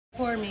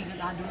ignore me because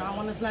I do not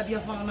want to slap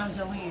your phone out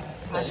your hand.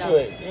 You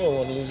don't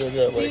want to lose your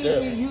job like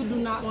that. You do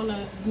not want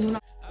to.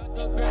 I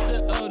go grab the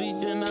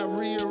Odie, then I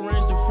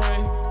rearrange the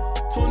frame.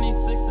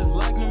 26 is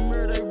like the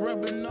murder, they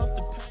rubbing off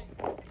the paint.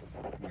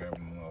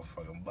 Grabbing the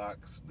motherfucking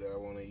box that I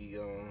want to eat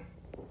on.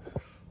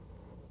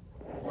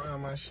 Why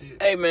my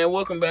shit? Hey man,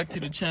 welcome back to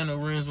the channel,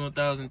 Rims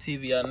 1000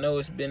 TV. I know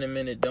it's been a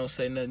minute. Don't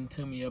say nothing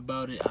to me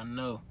about it. I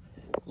know.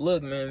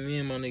 Look, man, me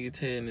and my nigga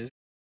Ted in this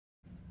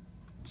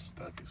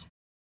Stuck as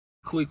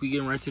quick. We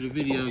getting right to the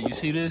video. You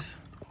see this?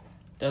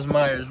 That's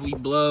Myers. We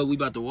blood. We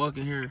about to walk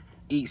in here,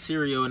 eat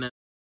cereal, and that.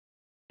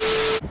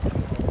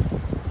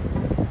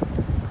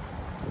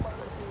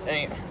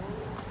 Damn.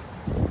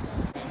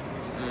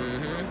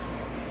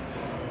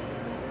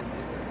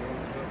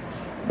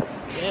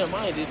 Damn,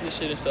 I ain't did this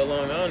shit in so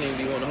long. I don't even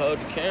be want to hold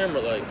the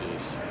camera like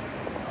this.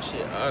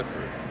 Shit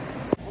awkward.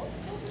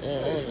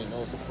 Damn, I don't even know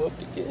what the fuck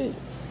to get.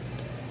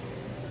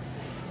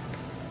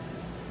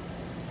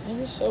 Man,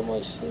 there's so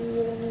much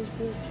cereal on this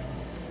bitch.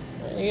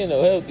 I ain't getting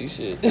no healthy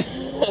shit.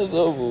 That's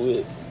over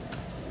with.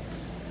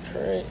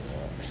 Right.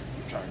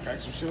 I'm trying to crack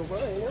some shit up.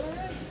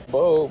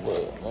 Bowl,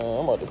 but man,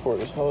 I'm about to pour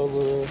this whole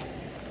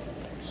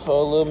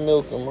little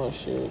milk in my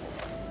shit.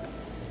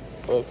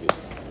 Fuck it.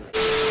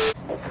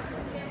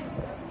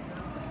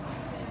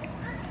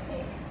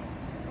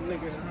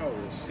 Nigga, how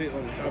will sit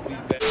on the top of these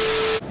bags?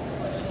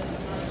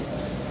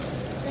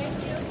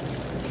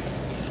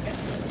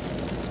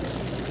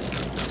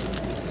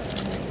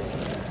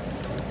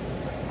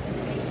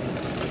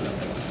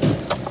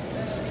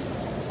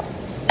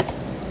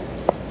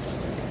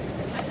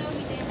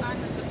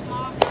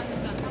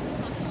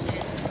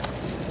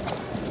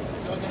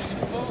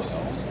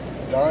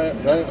 Y'all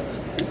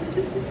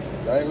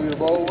ain't gonna get a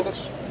bowl with us?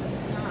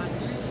 Nah,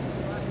 Julie,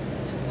 my sister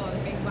just bought a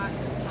big box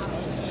of pop.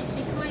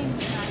 She claimed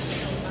me out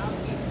here, so I'll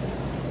give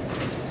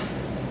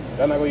it.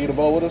 Y'all not gonna eat a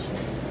bowl with us?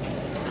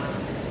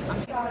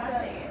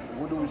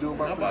 What do we do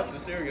about My this? box of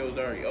cereal was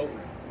already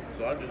open,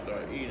 so I just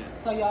started eating.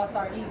 So y'all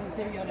start eating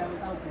cereal that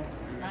was open.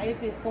 Now,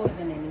 if it's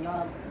poisoning,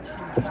 y'all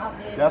drop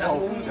it. That's why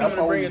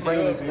we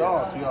bringing it to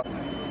y'all.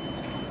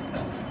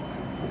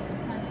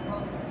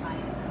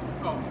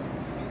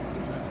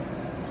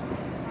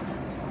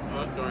 I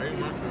started eating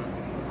my shit.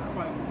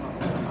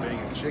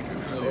 Banging chicken.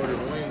 I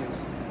ordered wings.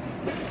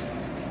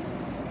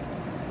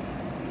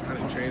 I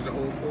done changed the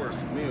whole course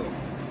meal.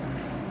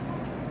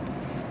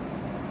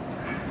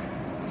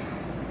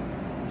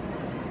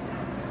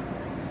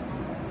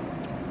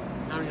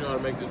 Now you know how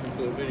to make this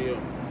into a video.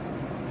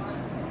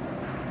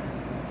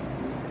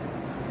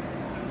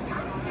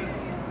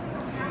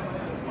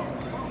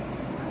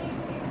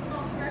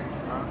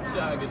 See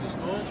how I get the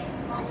spoon?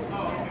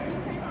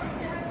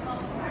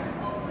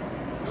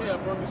 Yeah, I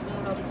brought the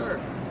spoon out the car.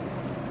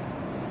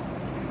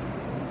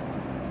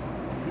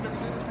 You never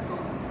did this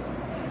before?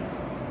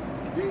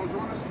 You ain't gonna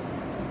join us?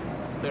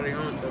 Tell you on,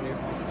 tell me. You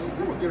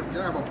gonna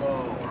grab a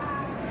bowl.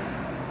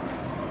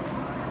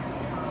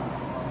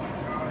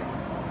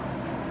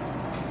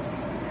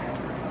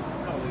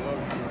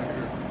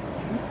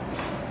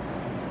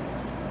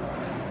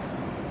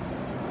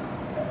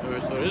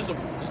 Alright, so this is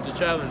the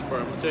challenge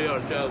part. I'm gonna tell y'all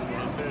the challenge when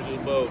I finish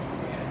this bowl.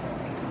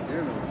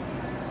 You know,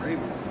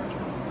 rainbow.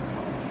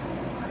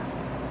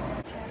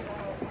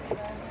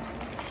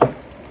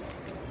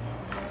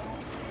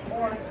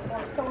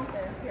 Or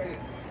something. Here.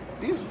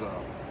 These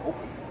are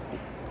open.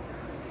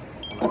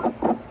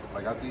 I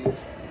got these.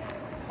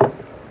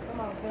 Come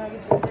on, can I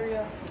get you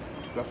cereal?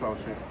 That's what I was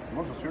saying. You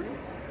want some cereal?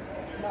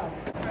 No.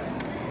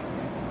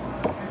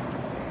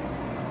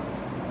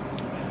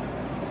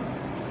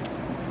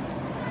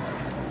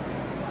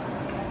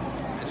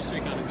 This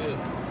shit kinda good.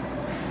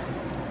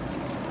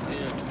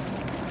 Yeah.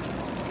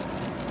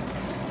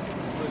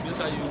 Look, this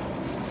how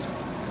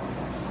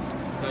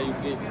you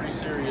get free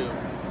cereal.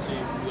 See,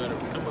 you gotta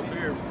come up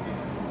here,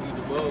 eat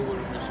the bowl with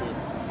them and shit.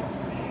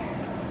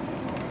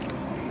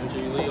 Make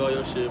sure you leave all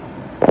your shit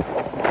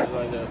just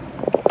like that.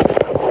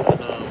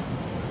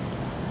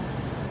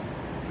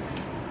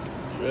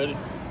 And you ready?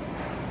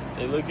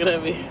 They looking at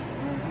me.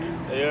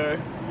 They are.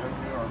 Yes,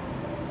 we are.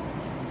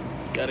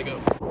 Gotta go.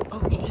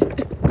 Oh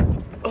shit.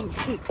 Oh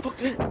shit. Fuck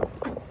that.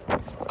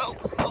 Oh.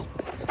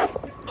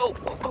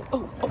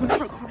 Open the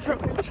truck.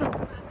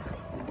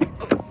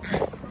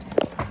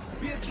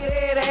 Biscuit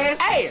head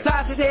ass,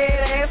 sausage head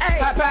ass,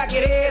 hot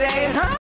pocket head ass, huh?